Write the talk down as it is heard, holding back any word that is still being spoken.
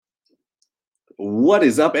What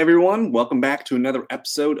is up, everyone? Welcome back to another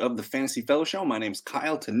episode of the Fantasy Fellow Show. My name's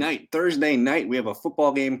Kyle. Tonight, Thursday night, we have a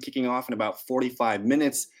football game kicking off in about 45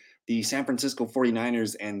 minutes. The San Francisco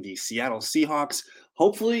 49ers and the Seattle Seahawks.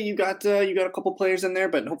 Hopefully, you got a couple players in there,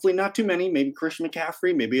 but hopefully not too many. Maybe Christian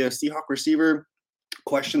McCaffrey, maybe a Seahawk receiver.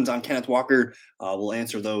 Questions on Kenneth Walker, we'll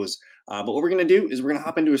answer those. But what we're going to do is we're going to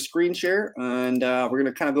hop into a screen share, and we're going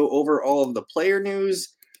to kind of go over all of the player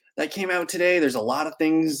news that came out today. There's a lot of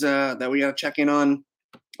things that we got to check in on.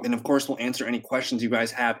 And of course, we'll answer any questions you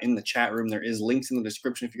guys have in the chat room. There is links in the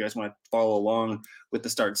description if you guys want to follow along with the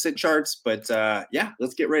start sit charts. But yeah,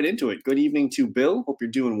 let's get right into it. Good evening to Bill. Hope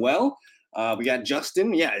you're doing well. We got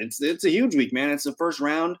Justin. Yeah, it's a huge week, man. It's the first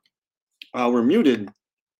round. We're muted.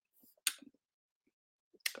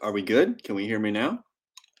 Are we good? Can we hear me now?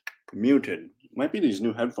 Muted. Might be these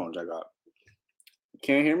new headphones I got.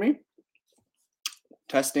 Can't hear me?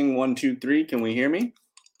 Testing 1, 2, 3. Can we hear me?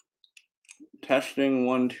 Testing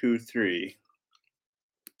 1, 2, 3.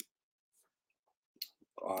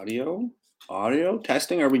 Audio.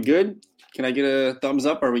 Testing. Are we good? Can I get a thumbs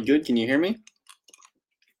up? Are we good? Can you hear me?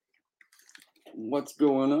 What's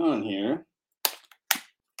going on here?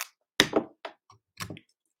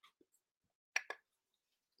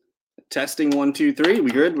 Testing 1, 2, 3.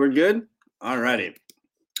 We good? We're good? All righty.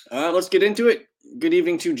 Let's get into it. Good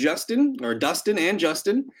evening to Dustin and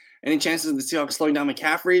Justin. Any chances of the Seahawks slowing down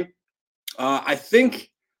McCaffrey? I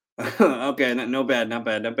think, okay, not bad.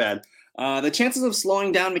 The chances of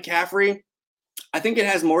slowing down McCaffrey, I think it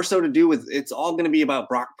has more so to do with it's all going to be about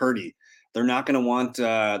Brock Purdy. They're not going to want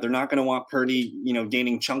Purdy,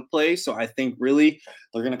 gaining chunk play. So I think really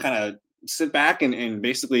they're going to kind of sit back and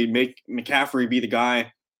basically make McCaffrey be the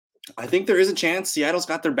guy. I think there is a chance. Seattle's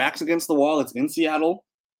got their backs against the wall. It's in Seattle.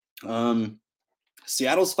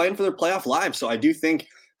 Seattle's fighting for their playoff lives. So I do think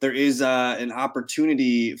there is an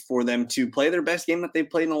opportunity for them to play their best game that they've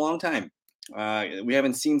played in a long time. We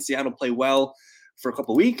haven't seen Seattle play well for a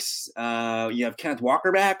couple weeks. You have Kenneth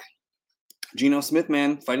Walker back. Geno Smith,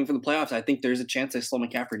 man, fighting for the playoffs. I think there's a chance they slow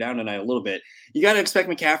McCaffrey down tonight a little bit. You got to expect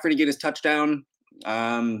McCaffrey to get his touchdown.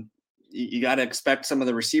 You got to expect some of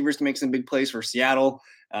the receivers to make some big plays for Seattle.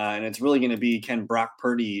 And it's really going to be, can Brock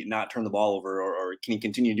Purdy not turn the ball over, or can he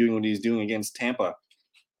continue doing what he's doing against Tampa?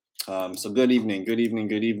 So good evening.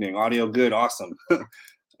 Audio good. Awesome.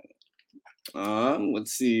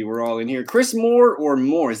 Let's see. We're all in here. Chris Moore or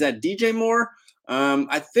Moore? Is that DJ Moore? I'm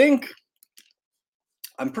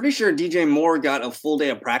pretty sure DJ Moore got a full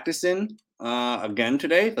day of practice in again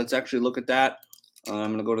today. Let's actually look at that.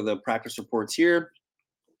 I'm going to go to the practice reports here.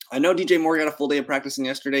 I know DJ Moore got a full day of practicing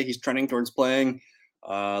yesterday. He's trending towards playing.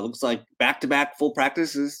 Looks like back-to-back full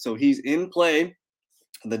practices. So he's in play.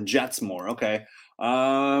 The Jets Moore. Okay.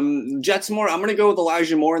 Jets Moore. I'm going to go with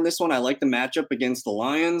Elijah Moore in this one. I like the matchup against the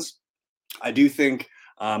Lions. I do think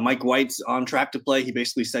Mike White's on track to play. He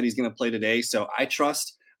basically said he's going to play today. So I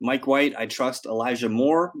trust Mike White. I trust Elijah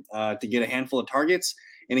Moore to get a handful of targets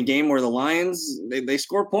in a game where the Lions, they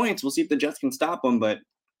score points. We'll see if the Jets can stop them. But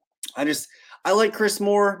I like Chris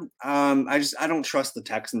Moore. I don't trust the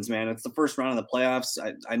Texans, man. It's the first round of the playoffs.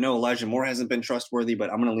 I know Elijah Moore hasn't been trustworthy,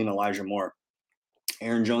 but I'm going to lean Elijah Moore.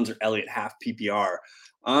 Aaron Jones or Elliott, half PPR.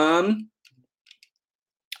 I'm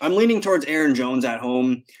leaning towards Aaron Jones at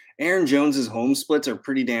home. Aaron Jones's home splits are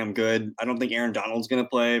pretty damn good. I don't think Aaron Donald's going to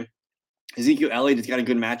play. Ezekiel Elliott has got a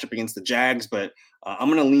good matchup against the Jags, but I'm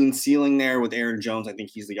going to lean ceiling there with Aaron Jones. I think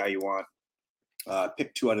he's the guy you want.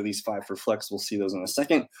 Pick 2 out of these 5 for flex. We'll see those in a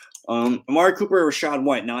second. Amari Cooper or Rashad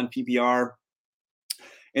White, non-PPR.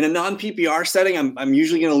 In a non-PPR setting, I'm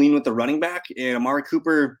usually going to lean with the running back. And Amari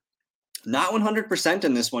Cooper, not 100%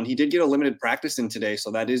 in this one. He did get a limited practice in today,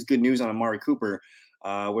 so that is good news on Amari Cooper.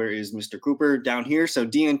 Where is Mr. Cooper? Down here. So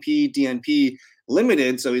DNP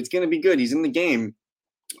limited, so it's going to be good. He's in the game.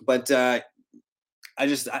 But I'm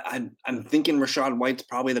thinking Rashad White's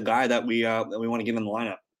probably the guy that we want to get in the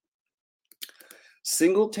lineup.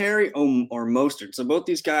 Singletary or Mostert. So both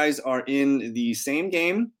these guys are in the same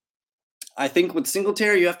game. I think with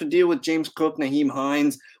Singletary, you have to deal with James Cook, Naheem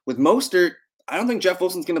Hines. With Mostert, I don't think Jeff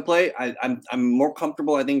Wilson's going to play. I'm more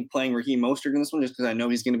comfortable, I think, playing Raheem Mostert in this one just because I know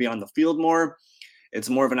he's going to be on the field more. It's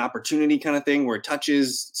more of an opportunity kind of thing where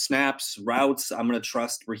touches, snaps, routes. I'm going to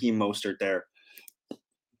trust Raheem Mostert there.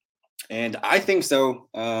 And I think so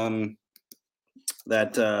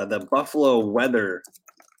that the Buffalo weather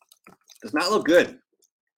does not look good.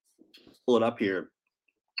 Pull it up here.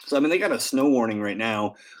 So, they got a snow warning right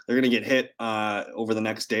now. They're going to get hit over the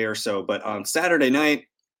next day or so. But on Saturday night,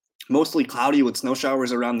 mostly cloudy with snow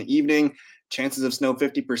showers around the evening. Chances of snow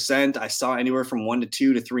 50%. I saw anywhere from 1 to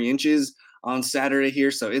 2 to 3 inches on Saturday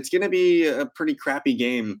here. So it's going to be a pretty crappy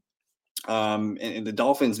game And the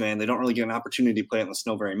Dolphins, man, they don't really get an opportunity to play in the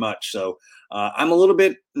snow very much. So I'm a little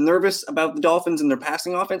bit nervous about the Dolphins and their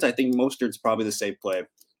passing offense. I think Mostert's probably the safe play.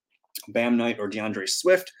 Bam Knight or DeAndre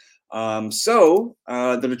Swift.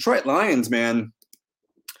 The Detroit Lions, man,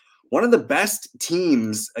 one of the best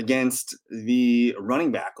teams against the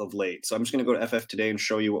running back of late. So I'm just going to go to FF today and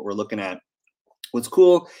show you what we're looking at. What's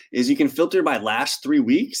cool is you can filter by last 3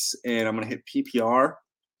 weeks, and I'm going to hit PPR.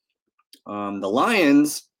 The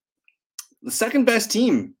Lions, the second best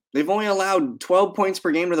team. They've only allowed 12 points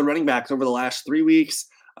per game to the running backs over the last 3 weeks.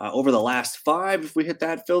 Over the last 5, if we hit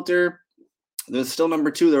that filter, they're still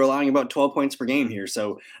number 2. They're allowing about 12 points per game here.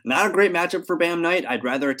 So not a great matchup for Bam Knight. I'd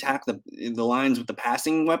rather attack the Lions with the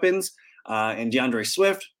passing weapons and DeAndre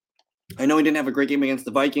Swift. I know he didn't have a great game against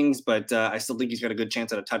the Vikings, but I still think he's got a good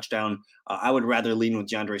chance at a touchdown. I would rather lean with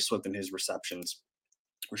DeAndre Swift and his receptions.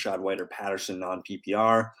 Rashad White or Patterson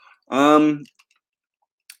non-PPR. I'm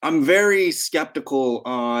very skeptical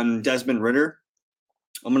on Desmond Ridder.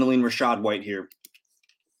 I'm going to lean Rashad White here.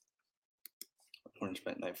 Orange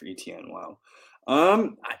bet night for ETN. Wow.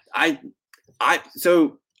 I've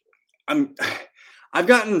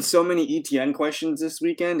gotten so many ETN questions this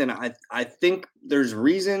weekend, and I think there's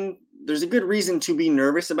a good reason to be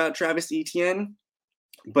nervous about Travis Etienne.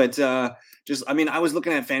 But I was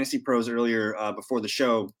looking at Fantasy Pros earlier before the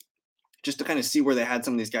show, just to kind of see where they had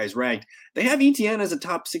some of these guys ranked. They have Etienne as a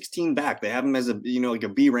top 16 back. They have him as a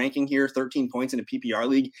B ranking here, 13 points in a PPR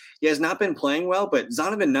league. He has not been playing well, but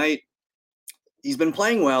Zonovan Knight, he's been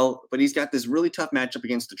playing well, but he's got this really tough matchup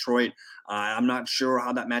against Detroit. I'm not sure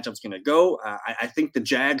how that matchup's going to go. I think the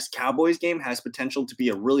Jags-Cowboys game has potential to be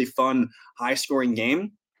a really fun, high-scoring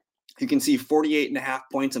game. You can see 48.5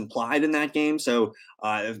 points implied in that game, so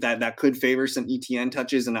that could favor some ETN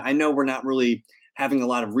touches. And I know we're not really having a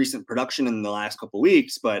lot of recent production in the last couple of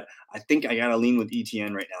weeks, but I think I got to lean with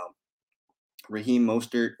ETN right now. Raheem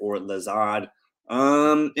Mostert or Lazard.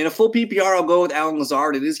 In a full PPR, I'll go with Allen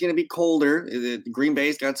Lazard. It is going to be colder. Green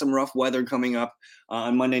Bay's got some rough weather coming up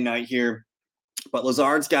on Monday night here. But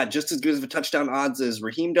Lazard's got just as good of a touchdown odds as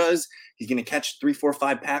Raheem does. He's going to catch 3, 4,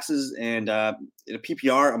 5 passes. And in a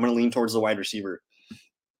PPR, I'm going to lean towards the wide receiver.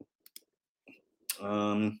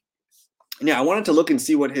 I wanted to look and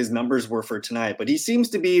see what his numbers were for tonight. But he seems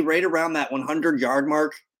to be right around that 100-yard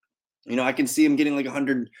mark. I can see him getting like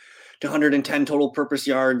 100 to 110 total purpose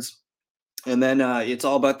yards. And then it's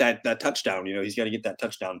all about that touchdown. He's got to get that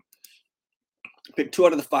touchdown. Pick 2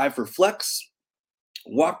 out of the 5 for flex.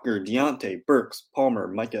 Walker, Deontay, Burks, Palmer,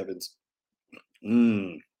 Mike Evans.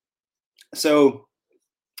 So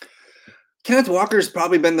Kenneth Walker's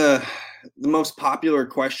probably been the most popular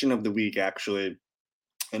question of the week, actually.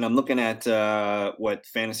 And I'm looking at what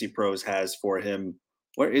Fantasy Pros has for him.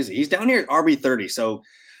 Where is he? He's down here at RB30. So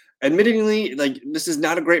admittedly, this is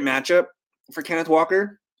not a great matchup for Kenneth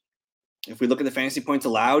Walker. If we look at the fantasy points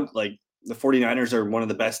allowed, the 49ers are one of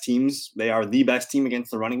the best teams. They are the best team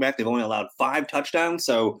against the running back. They've only allowed 5 touchdowns.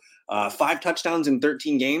 So 5 touchdowns in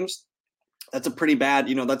 13 games. That's a pretty bad,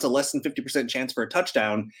 that's a less than 50% chance for a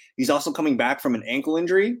touchdown. He's also coming back from an ankle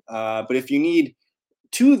injury. But if you need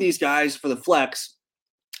 2 of these guys for the flex,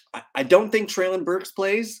 I don't think Treylon Burks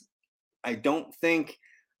plays. I don't think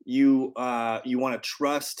you want to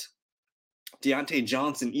trust Deontay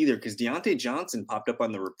Johnson either, because Deontay Johnson popped up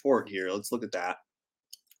on the report here. Let's look at that.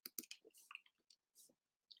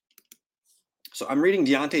 So I'm reading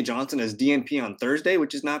Deontay Johnson as DNP on Thursday,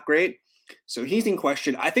 which is not great. So he's in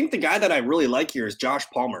question. I think the guy that I really like here is Josh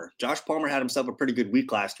Palmer. Josh Palmer had himself a pretty good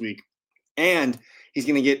week last week, and he's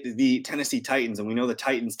going to get the Tennessee Titans, and we know the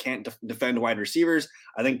Titans can't defend wide receivers.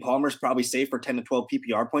 I think Palmer's probably safe for 10 to 12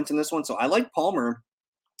 PPR points in this one. So I like Palmer,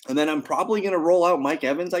 and then I'm probably going to roll out Mike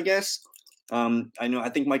Evans, I guess. I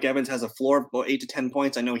think Mike Evans has a floor of about 8 to 10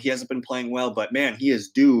 points. I know he hasn't been playing well, but man, he is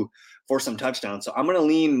due for some touchdowns. So I'm going to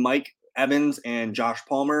lean Mike Evans and Josh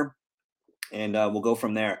Palmer, and we'll go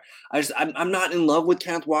from there. I'm not in love with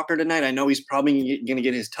Kenneth Walker tonight. I know he's probably going to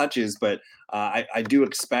get his touches, but I do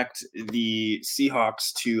expect the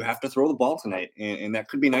Seahawks to have to throw the ball tonight, and that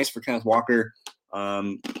could be nice for Kenneth Walker.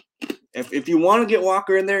 If you want to get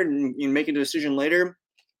Walker in there and you make a decision later,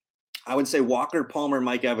 I would say Walker, Palmer,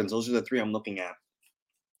 Mike Evans. Those are the 3 I'm looking at.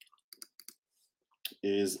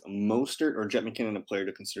 Is Mostert or Jet McKinnon a player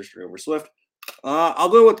to consider straight over Swift? I'll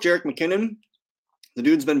go with Jerick McKinnon. The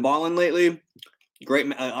dude's been balling lately.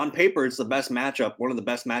 Great on paper, it's the best matchup. One of the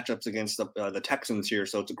best matchups against the Texans here.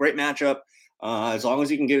 So it's a great matchup. As long as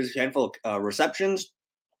you can get a handful of receptions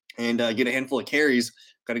and get a handful of carries,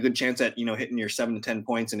 got a good chance at hitting your 7 to 10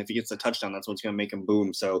 points. And if he gets a touchdown, that's what's going to make him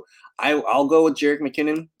boom. So I'll go with Jerick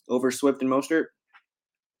McKinnon over Swift and Mostert.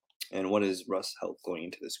 And what is Russ' health going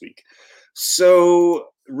into this week? So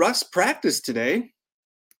Russ practiced today.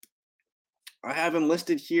 I have him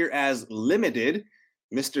listed here as limited,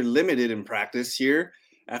 Mr. Limited in practice here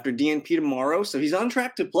after DNP tomorrow. So he's on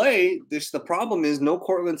track to play. The problem is no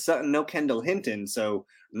Cortland Sutton, no Kendall Hinton. So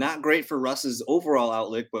not great for Russ's overall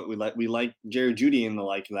outlook, but we like Jerry Jeudy and the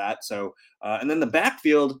like that. So and then the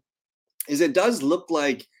backfield is it does look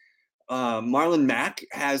like Marlon Mack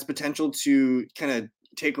has potential to kind of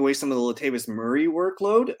take away some of the Latavius Murray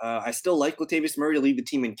workload. I still like Latavius Murray to lead the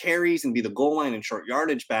team in carries and be the goal line and short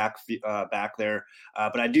yardage back there.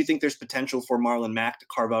 But I do think there's potential for Marlon Mack to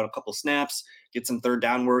carve out a couple snaps, get some third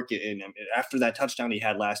down work. And after that touchdown he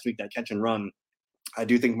had last week, that catch and run, I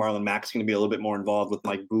do think Marlon Mack's going to be a little bit more involved with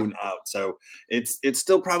Mike Boone out. So it's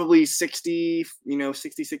still probably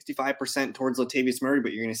 65% towards Latavius Murray,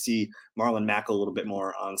 but you're going to see Marlon Mack a little bit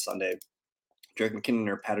more on Sunday. Drake McKinnon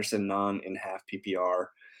or Patterson non in half PPR.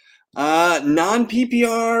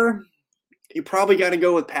 Non-PPR, you probably got to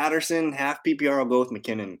go with Patterson. Half PPR, I'll go with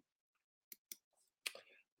McKinnon.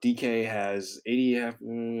 DK has 80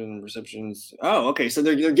 receptions. Oh, okay. So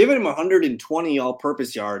they're giving him 120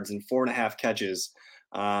 all-purpose yards and 4.5 catches.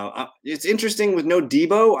 It's interesting with no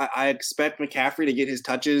Debo. I expect McCaffrey to get his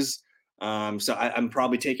touches. So I'm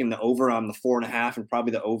probably taking the over on the 4.5 and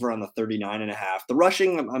probably the over on the 39.5. The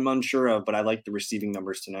rushing, I'm unsure of, but I like the receiving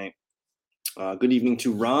numbers tonight. Good evening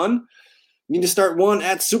to Ron. Need to start one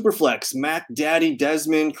at Superflex. Mac Daddy,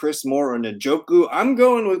 Desmond, Chris Moore, or Njoku. I'm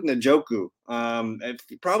going with Njoku.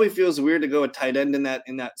 It probably feels weird to go a tight end in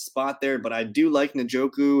that spot there, but I do like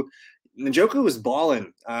Njoku. Njoku was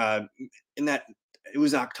balling in that. It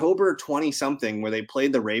was October 20-something where they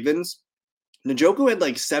played the Ravens. Njoku had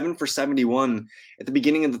like 7 for 71 at the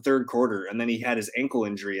beginning of the third quarter, and then he had his ankle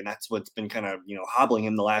injury, and that's what's been kind of hobbling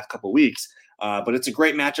him the last couple of weeks. But it's a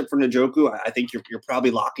great matchup for Njoku. I think you're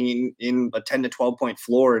probably locking in a 10 to 12 point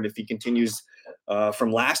floor, and if he continues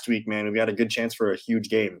from last week, man, we've got a good chance for a huge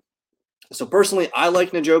game. So personally, I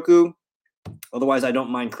like Njoku. Otherwise, I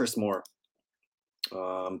don't mind Chris Moore.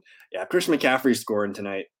 Chris McCaffrey's scoring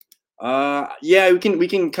tonight. We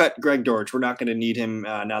can cut Greg Dortch. We're not going to need him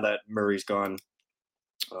now that Murray's gone.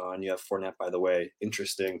 And you have Fournette, by the way.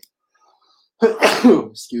 Interesting.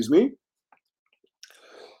 Excuse me.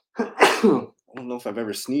 I don't know if I've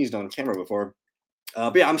ever sneezed on camera before.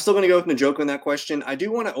 But yeah, I'm still going to go with Njoku in that question. I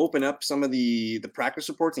do want to open up some of the practice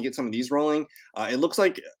reports and get some of these rolling. It looks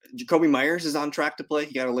like Jacoby Myers is on track to play.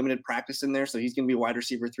 He got a limited practice in there, so he's going to be wide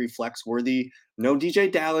receiver 3 flex worthy. No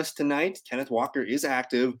DJ Dallas tonight. Kenneth Walker is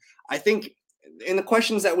active. I think in the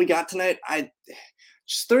questions that we got tonight,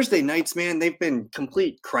 just Thursday nights, man, they've been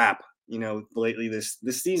complete crap. Lately this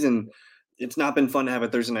season. It's not been fun to have a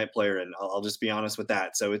Thursday night player in. I'll just be honest with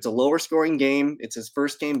that. So it's a lower scoring game. It's his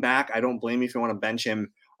first game back. I don't blame you if you want to bench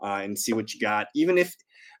him and see what you got.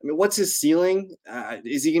 What's his ceiling?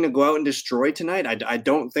 Is he going to go out and destroy tonight? I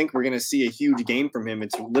don't think we're going to see a huge game from him.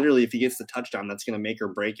 It's literally if he gets the touchdown, that's going to make or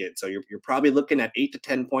break it. So you're probably looking at 8 to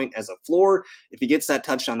 10 point as a floor. If he gets that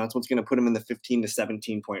touchdown, that's what's going to put him in the 15 to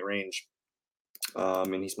 17 point range.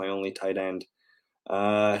 And he's my only tight end.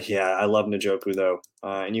 I love Njoku though.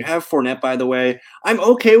 And you have Fournette, by the way. I'm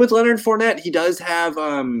okay with Leonard Fournette. He does have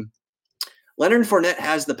Leonard Fournette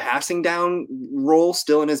has the passing down role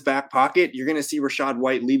still in his back pocket. You're going to see Rachaad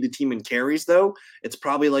White lead the team in carries though. It's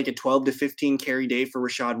probably like a 12 to 15 carry day for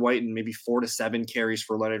Rachaad White and maybe 4 to 7 carries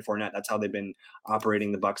for Leonard Fournette. That's how they've been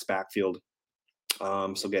operating the Bucs backfield.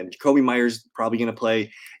 So again, Jacoby Myers probably going to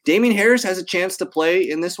play. Damian Harris has a chance to play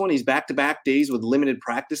in this one. He's back-to-back days with limited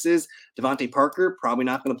practices. Devontae Parker probably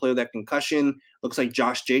not going to play with that concussion. Looks like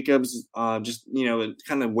Josh Jacobs, kind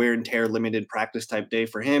of wear and tear limited practice type day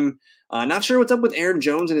for him. Not sure what's up with Aaron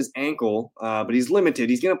Jones and his ankle, but he's limited.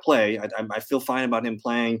 He's going to play. I feel fine about him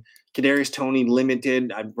playing. Kadarius Toney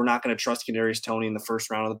limited. We're not going to trust Kadarius Toney in the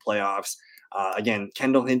first round of the playoffs. Again,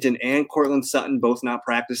 Kendall Hinton and Cortland Sutton both not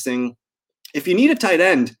practicing. If you need a tight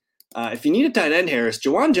end, Harris,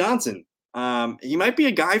 Juwan Johnson, he might be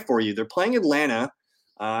a guy for you. They're playing Atlanta.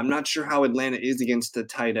 I'm not sure how Atlanta is against the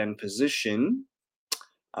tight end position.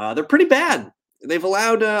 They're pretty bad. They've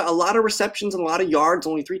allowed a lot of receptions and a lot of yards,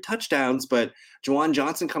 only 3 touchdowns. But Juwan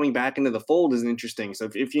Johnson coming back into the fold is interesting. So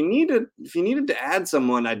if you needed to add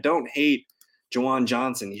someone, I don't hate Juwan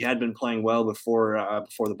Johnson. He had been playing well before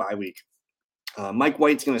the bye week. Mike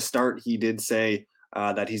White's going to start. He did say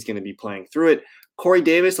that he's going to be playing through it. Corey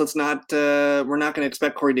Davis, we're not going to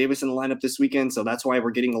expect Corey Davis in the lineup this weekend, so that's why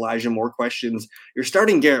we're getting Elijah Moore questions. You're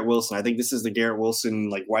starting Garrett Wilson. I think this is the Garrett Wilson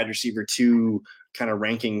like wide receiver 2 kind of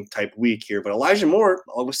ranking type week here. But Elijah Moore,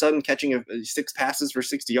 all of a sudden catching 6 passes for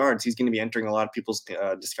 60 yards, he's going to be entering a lot of people's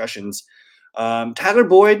discussions. Tyler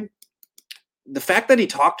Boyd, the fact that he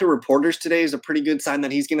talked to reporters today is a pretty good sign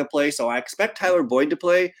that he's going to play. So I expect Tyler Boyd to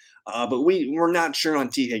play, but we're not sure on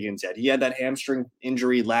T. Higgins yet. He had that hamstring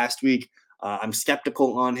injury last week. I'm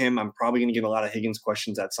skeptical on him. I'm probably going to get a lot of Higgins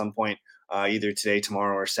questions at some point, either today,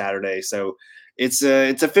 tomorrow, or Saturday. So it's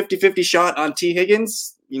a 50-50 shot on T.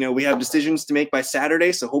 Higgins. We have decisions to make by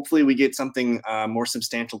Saturday, so hopefully we get something more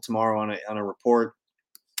substantial tomorrow on a report.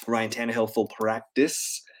 Ryan Tannehill full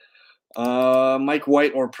practice. Mike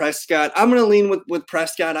White or Prescott. I'm going to lean with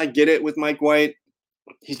Prescott. I get it with Mike White.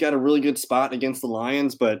 He's got a really good spot against the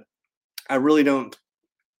Lions, but I really don't.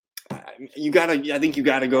 I think you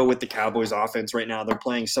gotta go with the Cowboys offense right now. They're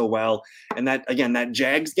playing so well. And that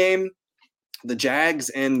Jags game, the Jags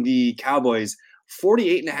and the Cowboys,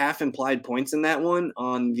 48.5 implied points in that one.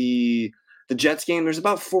 On the Jets game, there's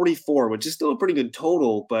about 44, which is still a pretty good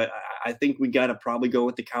total, but I think we got to probably go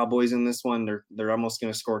with the Cowboys in this one. They're almost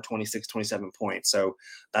going to score 26, 27 points. So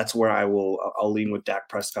that's where I'll lean with Dak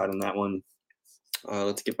Prescott in that one.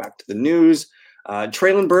 Let's get back to the news.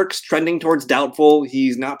 Traylon Burks trending towards doubtful.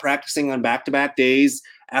 He's not practicing on back-to-back days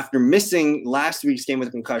after missing last week's game with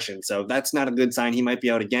a concussion. So that's not a good sign. He might be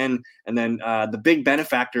out again. And then the big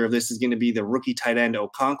benefactor of this is going to be the rookie tight end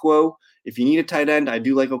Okonkwo. If you need a tight end, I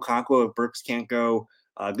do like Okonkwo if Burks can't go.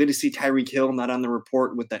 Good to see Tyreek Hill not on the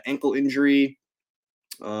report with the ankle injury.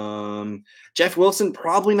 Jeff Wilson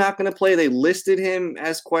probably not going to play. They listed him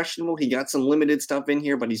as questionable. He got some limited stuff in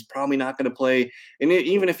here, but he's probably not going to play. And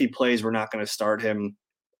even if he plays, we're not going to start him.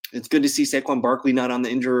 It's good to see Saquon Barkley not on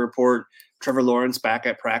the injury report. Trevor Lawrence back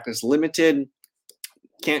at practice limited.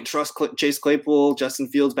 Can't trust Chase Claypool. Justin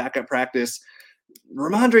Fields back at practice.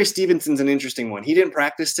 Ramondre Stevenson's an interesting one. He didn't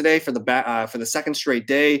practice today for the second straight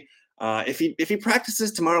day. If he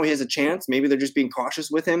practices tomorrow, he has a chance. Maybe they're just being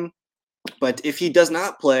cautious with him. But if he does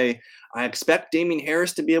not play, I expect Damien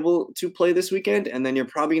Harris to be able to play this weekend, and then you're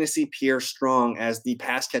probably going to see Pierre Strong as the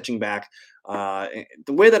pass-catching back. The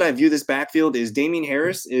way that I view this backfield is Damien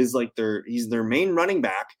Harris is he's their main running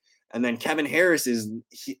back, and then Kevin Harris is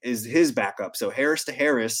his backup. So Harris to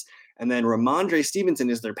Harris, and then Ramondre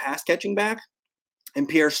Stevenson is their pass-catching back, and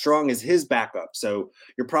Pierre Strong is his backup. So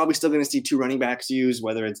you're probably still going to see two running backs used,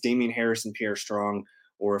 whether it's Damien Harris and Pierre Strong,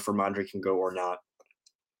 or if Ramondre can go or not.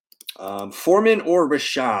 Foreman or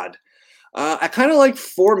Rashad. I kind of like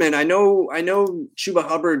Foreman. I know Chuba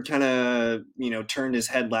Hubbard kind of, turned his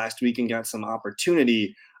head last week and got some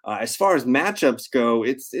opportunity. As far as matchups go,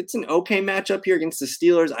 it's an okay matchup here against the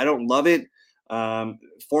Steelers. I don't love it.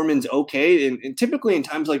 Foreman's okay. And typically in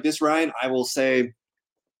times like this, Ryan, I will say,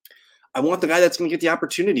 I want the guy that's going to get the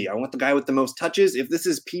opportunity. I want the guy with the most touches. If this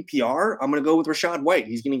is PPR, I'm going to go with Rachaad White.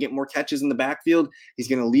 He's going to get more catches in the backfield. He's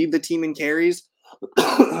going to lead the team in carries.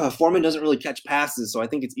 Foreman doesn't really catch passes, so I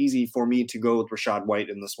think it's easy for me to go with Rachaad White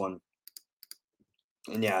in this one.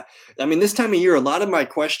 And yeah, I mean, this time of year, a lot of my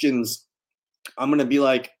questions, I'm going to be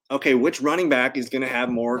like, okay, which running back is going to have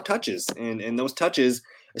more touches? And those touches,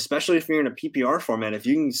 especially if you're in a PPR format, if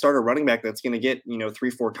you can start a running back that's going to get,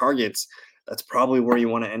 3-4 targets, that's probably where you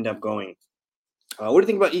want to end up going. What do you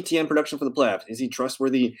think about ETN production for the playoffs? Is he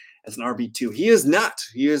trustworthy as an RB2? He is not.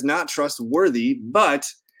 He is not trustworthy, but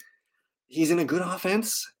he's in a good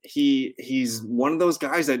offense. He's one of those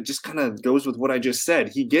guys that just kind of goes with what I just said.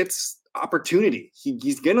 He gets opportunity.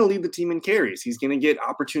 He's going to lead the team in carries. He's going to get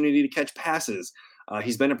opportunity to catch passes.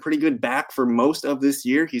 He's been a pretty good back for most of this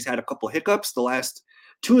year. He's had a couple hiccups.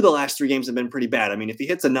 Two of the last 3 games have been pretty bad. I mean, if he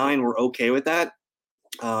hits a 9, we're okay with that.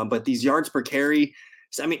 But these yards per carry,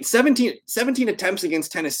 17 attempts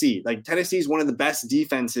against Tennessee. Like, Tennessee is one of the best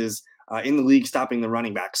defenses in the league stopping the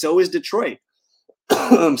running back. So is Detroit.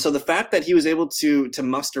 So the fact that he was able to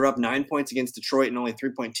muster up 9 points against Detroit and only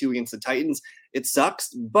 3.2 against the Titans, it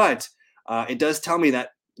sucks. But it does tell me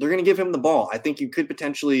that they're going to give him the ball. I think you could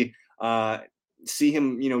potentially see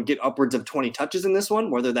him, get upwards of 20 touches in this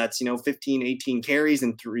one, whether that's, 15, 18 carries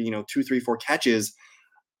and 2, 3, 4 catches.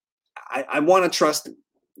 I want to trust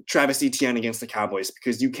Travis Etienne against the Cowboys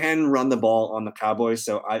because you can run the ball on the Cowboys.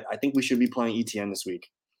 So I think we should be playing Etienne this week.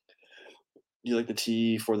 Do you like the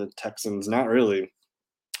T for the Texans? Not really.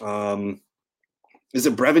 Is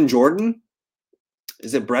it Brevin Jordan?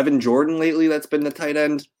 Is it Brevin Jordan lately that's been the tight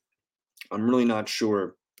end? I'm really not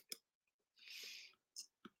sure.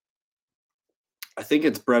 I think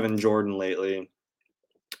it's Brevin Jordan lately.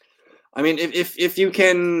 I mean, if you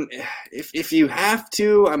can, if you have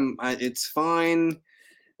to, it's fine.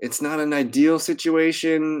 It's not an ideal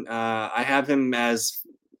situation. I have him as,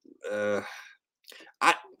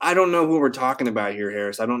 I don't know who we're talking about here,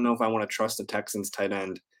 Harris. I don't know if I want to trust the Texans tight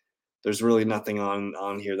end. There's really nothing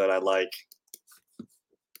on here that I like.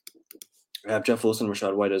 I have Jeff Wilson,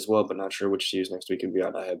 Rashad White as well, but not sure which to use next week and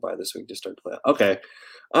beyond. I have by this week to start to play. Okay.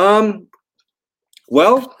 Um,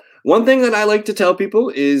 well, one thing that I like to tell people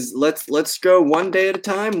is let's go one day at a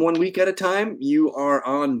time, 1 week at a time. You are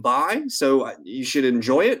on bye, so you should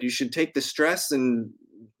enjoy it. You should take the stress and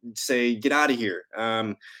say, get out of here.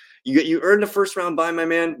 You earned a first round bye, my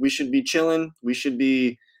man. We should be chilling. We should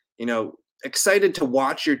be, excited to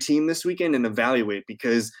watch your team this weekend and evaluate,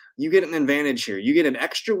 because you get an advantage here. You get an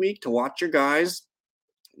extra week to watch your guys.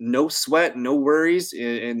 No sweat, no worries,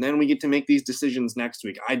 and then we get to make these decisions next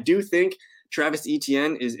week. I do think Travis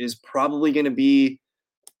Etienne is probably going to be.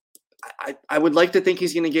 I would like to think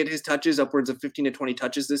he's going to get his touches, upwards of 15 to 20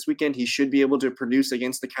 touches this weekend. He should be able to produce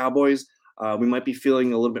against the Cowboys. We might be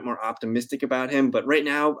feeling a little bit more optimistic about him, but right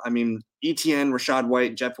now, I mean, Etienne, Rashad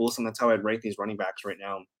White, Jeff Wilson, that's how I'd rank these running backs right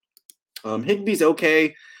now. Higbee's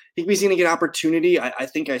okay. Higbee's going to get opportunity. I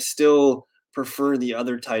think I still prefer the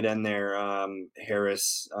other tight end there,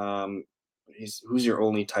 Harris. Who's your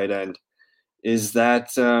only tight end? Is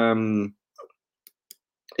that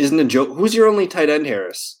isn't a joke? Who's your only tight end,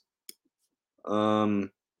 Harris?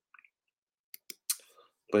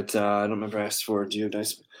 But I don't remember. I asked for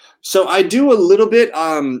Geodice. So I do a little bit.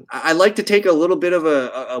 I like to take a little bit of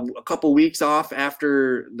a couple weeks off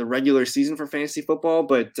after the regular season for fantasy football,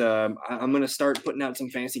 but I'm going to start putting out some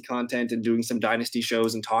fantasy content and doing some dynasty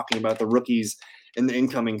shows and talking about the rookies and the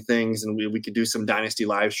incoming things, and we could do some dynasty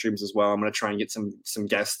live streams as well. I'm going to try and get some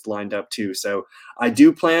guests lined up too. So I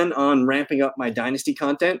do plan on ramping up my dynasty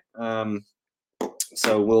content.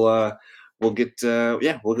 So we'll get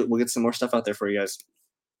we'll get some more stuff out there for you guys.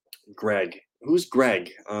 Greg. Who's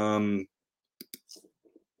Greg?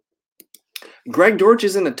 Greg Dortch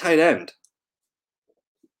isn't a tight end.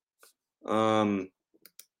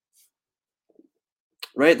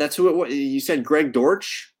 Right? That's who it was. You said Greg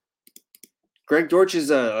Dortch? Greg Dortch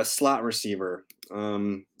is a slot receiver.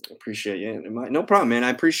 Appreciate you. No problem, man.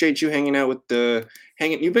 I appreciate you hanging out with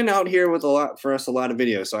you've been out here with a lot of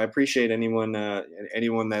videos. So I appreciate anyone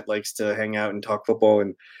that likes to hang out and talk football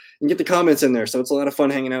and get the comments in there. So it's a lot of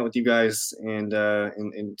fun hanging out with you guys and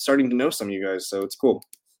starting to know some of you guys. So it's cool.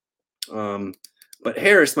 But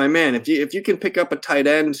Harris, my man, if you can pick up a tight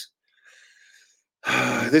end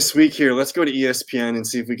this week here, let's go to ESPN and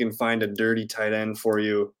see if we can find a dirty tight end for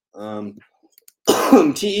you.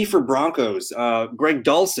 TE for Broncos. Greg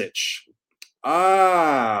Dulcich.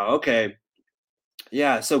 Okay.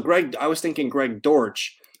 Yeah, so Greg, I was thinking Greg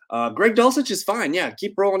Dortch. Greg Dulcich is fine. Yeah,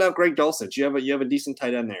 keep rolling out Greg Dulcich. You have a decent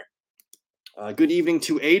tight end there. Good evening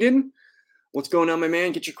to Aiden. What's going on, my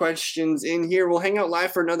man? Get your questions in here. We'll hang out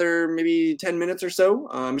live for another maybe 10 minutes or so.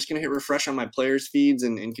 I'm just going to hit refresh on my players' feeds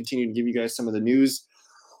and continue to give you guys some of the news.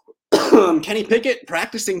 Kenny Pickett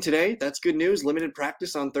practicing today. That's good news. Limited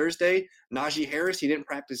practice on Thursday. Najee Harris, he didn't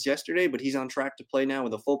practice yesterday, but he's on track to play now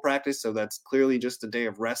with a full practice. So that's clearly just a day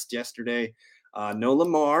of rest yesterday. No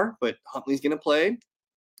Lamar, but Huntley's going to play.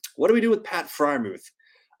 What do we do with Pat Freiermuth?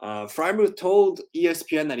 Freiermuth told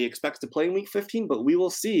ESPN that he expects to play in Week 15, but we will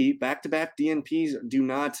see. Back-to-back DNPs do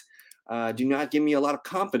not give me a lot of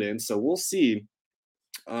confidence, so we'll see.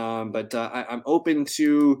 But I'm open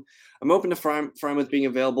to Freiermuth being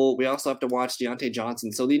available. We also have to watch Deontay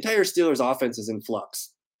Johnson. So the entire Steelers offense is in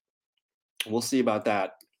flux. We'll see about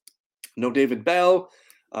that. No David Bell.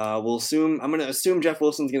 I'm going to assume Jeff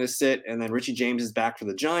Wilson's going to sit, and then Richie James is back for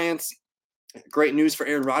the Giants. Great news for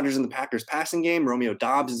Aaron Rodgers in the Packers passing game. Romeo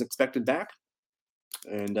Doubs is expected back.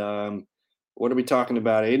 And what are we talking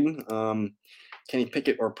about, Aiden? Kenny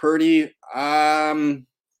Pickett or Purdy?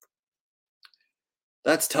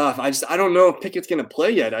 That's tough. I don't know if Pickett's going to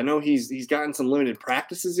play yet. I know he's gotten some limited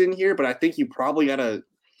practices in here, but I think you probably got to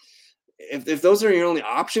if those are your only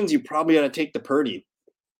options, you probably got to take the Purdy.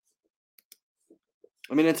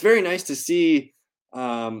 I mean, it's very nice to see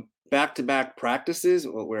back-to-back practices.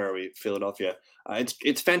 Well, where are we? Philadelphia.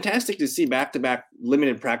 It's fantastic to see back-to-back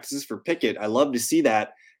limited practices for Pickett. I love to see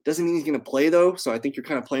that. Doesn't mean he's going to play though, so I think you're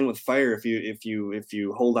kind of playing with fire if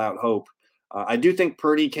you hold out hope. I do think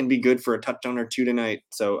Purdy can be good for a touchdown or two tonight,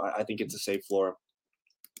 so I think it's a safe floor.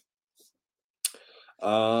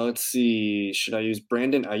 Let's see. Should I use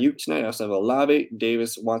Brandon Ayuk tonight? I also have Olave,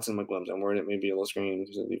 Davis, Watson, McWilliams. I'm worried it may be a low screen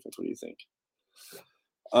defense. What do you think?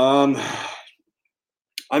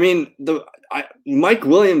 I mean, Mike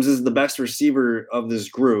Williams is the best receiver of this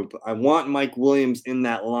group. I want Mike Williams in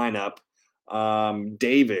that lineup.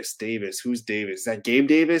 Davis. Who's Davis? Is that Gabe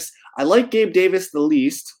Davis? I like Gabe Davis the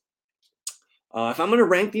least. If I'm going to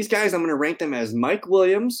rank these guys, I'm going to rank them as Mike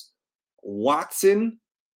Williams, Watson,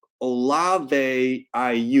 Olave,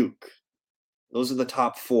 Ayuk. Those are the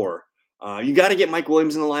top four. You got to get Mike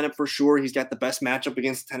Williams in the lineup for sure. He's got the best matchup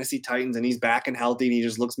against the Tennessee Titans, and he's back and healthy, and he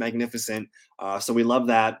just looks magnificent. So we love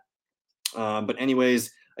that. But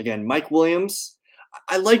anyways, again, Mike Williams.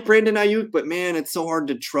 I like Brandon Ayuk, but man, it's so hard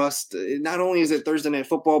to trust. Not only is it Thursday Night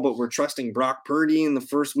Football, but we're trusting Brock Purdy in the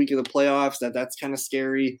first week of the playoffs. That's kind of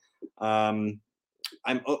scary.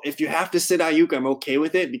 If you have to sit Ayuk, I'm okay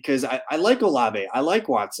with it because I like Olave, I like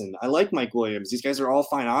Watson, I like Mike Williams. These guys are all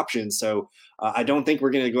fine options. So I don't think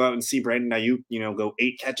we're going to go out and see Brandon Ayuk, go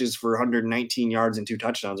 8 catches for 119 yards and 2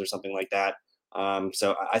 touchdowns or something like that.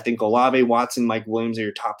 So I think Olave, Watson, Mike Williams are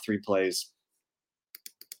your top 3 plays.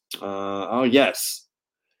 Oh, yes.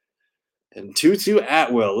 And Tutu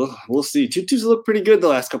Atwell. We'll see. Tutu's looked pretty good the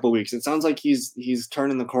last couple of weeks. It sounds like he's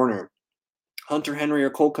turning the corner. Hunter Henry or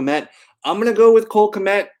Cole Kmet. I'm going to go with Cole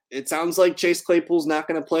Kmet. It sounds like Chase Claypool's not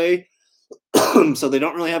going to play. So they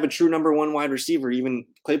don't really have a true number 1 wide receiver. Even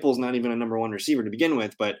Claypool's not even a number 1 receiver to begin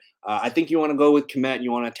with. But I think you want to go with Kmet.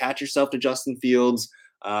 You want to attach yourself to Justin Fields.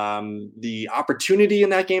 The opportunity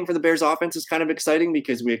in that game for the Bears offense is kind of exciting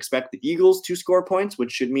because we expect the Eagles to score points,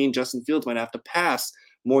 which should mean Justin Fields might have to pass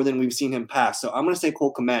more than we've seen him pass. So I'm going to say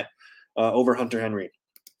Cole Kmet over Hunter Henry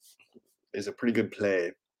is a pretty good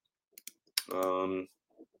play.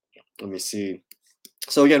 Let me see.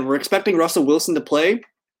 So again, we're expecting Russell Wilson to play.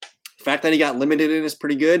 The fact that he got limited in is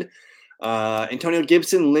pretty good. Antonio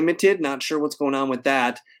Gibson limited. Not sure what's going on with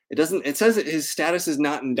that. It says that his status is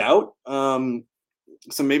not in doubt.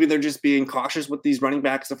 So maybe they're just being cautious with these running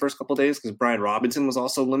backs the first couple of days because Brian Robinson was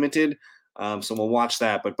also limited. So we'll watch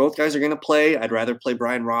that. But both guys are going to play. I'd rather play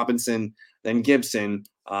Brian Robinson than Gibson.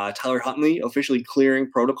 Tyler Huntley officially clearing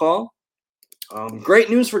protocol. Great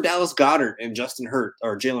news for Dallas Goedert and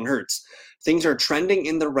Jalen Hurts. Things are trending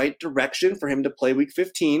in the right direction for him to play Week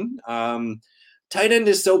 15. Tight end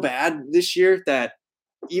is so bad this year that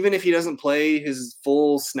even if he doesn't play his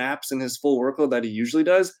full snaps and his full workload that he usually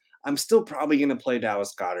does, I'm still probably going to play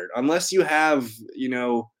Dallas Goedert. Unless you have,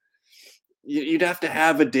 you'd have to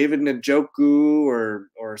have a David Njoku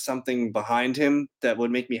or something behind him that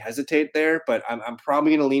would make me hesitate there. But I'm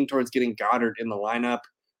probably going to lean towards getting Goddard in the lineup.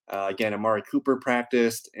 Again, Amari Cooper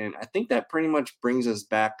practiced, and I think that pretty much brings us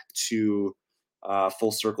back to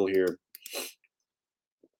full circle here.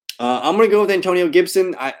 I'm going to go with Antonio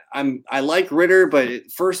Gibson. I like Ritter,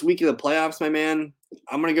 but first week of the playoffs, my man,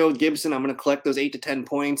 I'm going to go with Gibson. I'm going to collect those 8 to 10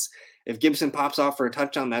 points. If Gibson pops off for a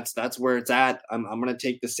touchdown, that's where it's at. I'm going to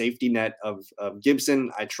take the safety net of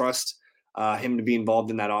Gibson. I trust him to be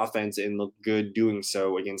involved in that offense and look good doing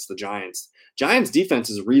so against the Giants. Giants defense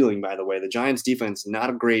is reeling, by the way. The Giants defense, not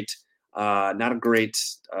a great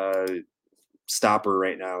stopper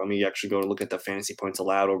right now. Let me actually go and look at the fantasy points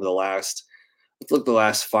allowed over the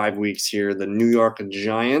last 5 weeks here. The New York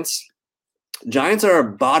Giants. Giants are a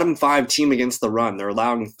bottom 5 team against the run. They're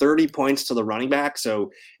allowing 30 points to the running back.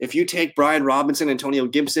 So if you take Brian Robinson, Antonio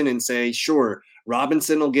Gibson, and say, sure,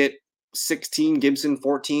 Robinson will get 16, Gibson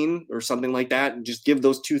 14 or something like that, and just give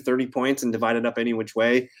those 30 points and divide it up any which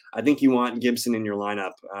way, I think you want Gibson in your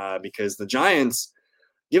lineup because the Giants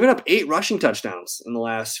giving up 8 rushing touchdowns in the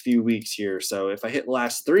last few weeks here. So if I hit the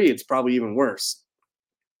last 3, it's probably even worse.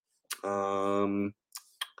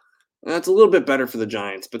 That's a little bit better for the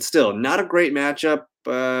Giants, but still not a great matchup.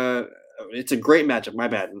 It's a great matchup. My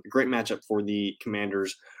bad. Great matchup for the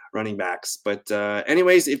Commanders running backs. But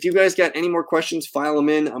anyways, if you guys got any more questions, file them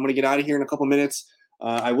in. I'm going to get out of here in a couple minutes.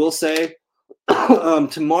 I will say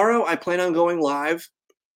tomorrow I plan on going live.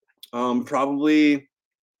 Probably,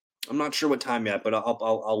 I'm not sure what time yet, but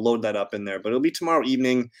I'll load that up in there. But it'll be tomorrow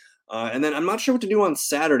evening. And then I'm not sure what to do on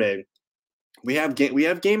Saturday. We have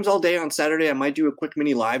games all day on Saturday. I might do a quick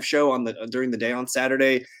mini live show during the day on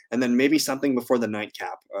Saturday, and then maybe something before the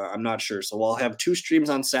nightcap. I'm not sure. So I'll have 2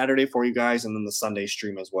 streams on Saturday for you guys, and then the Sunday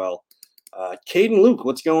stream as well. Caden Luke,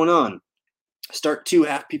 what's going on? Start 2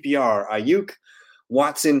 half PPR. Ayuk,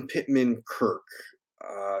 Watson, Pittman, Kirk.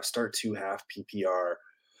 Start 2 half PPR.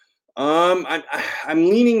 I'm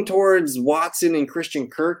leaning towards Watson and Christian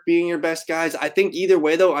Kirk being your best guys. I think either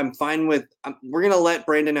way, though, I'm fine with we're going to let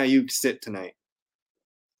Brandon Ayuk sit tonight.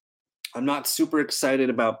 I'm not super excited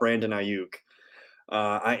about Brandon Ayuk.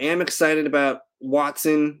 I am excited about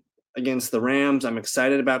Watson against the Rams. I'm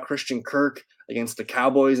excited about Christian Kirk against the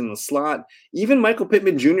Cowboys in the slot. Even Michael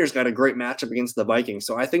Pittman Jr.'s got a great matchup against the Vikings.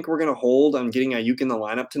 So I think we're going to hold on getting Ayuk in the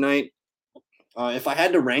lineup tonight. If I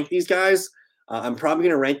had to rank these guys, I'm probably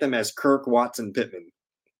going to rank them as Kirk, Watson, Pittman,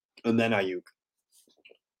 and then Ayuk.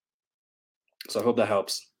 So I hope that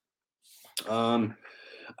helps.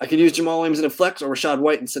 I could use Jamal Williams in a flex or Rashad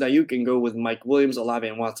White instead of Ayuk and go with Mike Williams, Olave,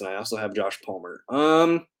 and Watson. I also have Josh Palmer.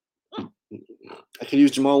 I could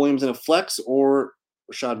use Jamal Williams in a flex or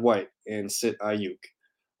Rashad White and sit Ayuk.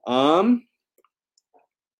 I'm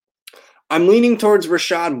leaning towards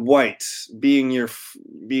Rashad White being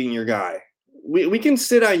your guy. We can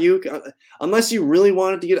sit Ayuk unless you really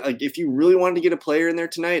wanted to get if you really wanted to get a player in there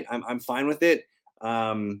tonight. I'm fine with it.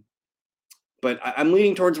 But I'm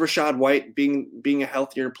leaning towards Rashad White being a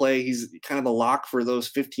healthier play. He's kind of the lock for those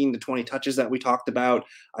 15 to 20 touches that we talked about.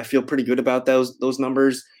 I feel pretty good about those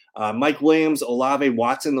numbers. Mike Williams, Olave,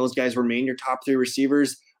 Watson, those guys remain your top 3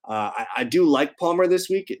 receivers. I do like Palmer this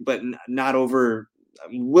week, but not over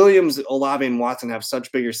Williams. Olave, and Watson have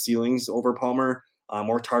such bigger ceilings over Palmer,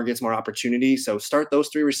 more targets, more opportunity. So start those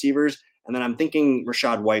 3 receivers. And then I'm thinking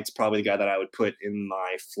Rashad White's probably the guy that I would put in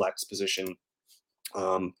my flex position.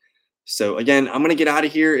 So again, I'm going to get out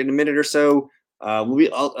of here in a minute or so.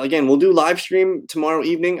 We'll do live stream tomorrow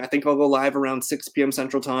evening. I think I'll go live around 6 p.m.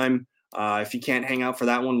 Central Time. If you can't hang out for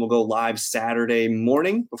that one, we'll go live Saturday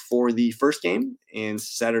morning before the first game and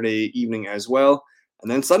Saturday evening as well. And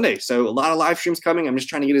then Sunday. So a lot of live streams coming. I'm just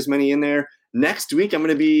trying to get as many in there. Next week, I'm going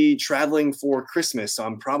to be traveling for Christmas. So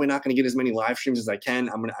I'm probably not going to get as many live streams as I can.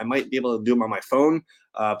 I might be able to do them on my phone,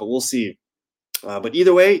 but we'll see. But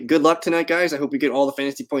either way, good luck tonight, guys. I hope you get all the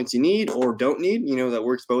fantasy points you need or don't need. That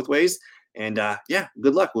works both ways. And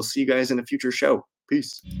good luck. We'll see you guys in a future show.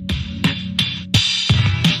 Peace.